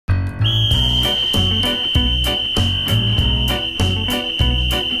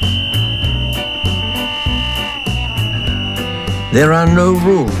There are no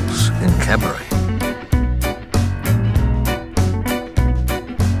rules in cabaret.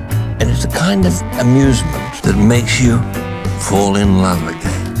 And it's the kind of amusement that makes you fall in love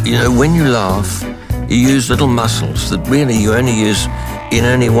again. You know, when you laugh, you use little muscles that really you only use in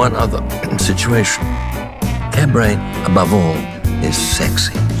only one other situation. Cabaret, above all, is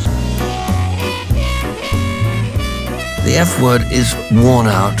sexy. The F word is worn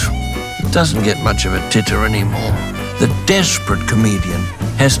out. It doesn't get much of a titter anymore. The desperate comedian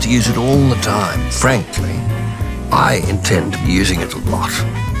has to use it all the time. Frankly, I intend to be using it a lot.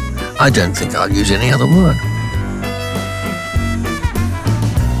 I don't think I'll use any other word.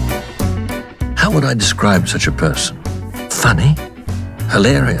 How would I describe such a person? Funny,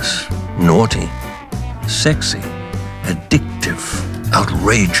 hilarious, naughty, sexy, addictive,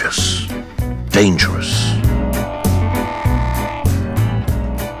 outrageous, dangerous.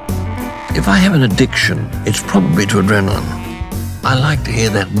 If I have an addiction, it's probably to adrenaline. I like to hear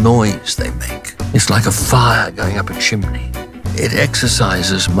that noise they make. It's like a fire going up a chimney. It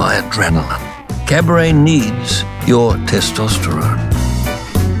exercises my adrenaline. Cabaret needs your testosterone.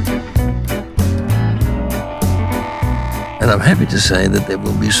 And I'm happy to say that there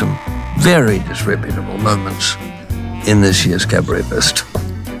will be some very disreputable moments in this year's Cabaret Festival.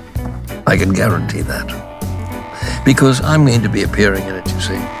 I can guarantee that. Because I'm going to be appearing in it, you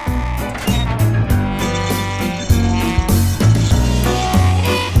see.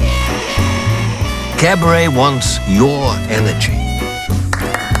 Cabaret wants your energy.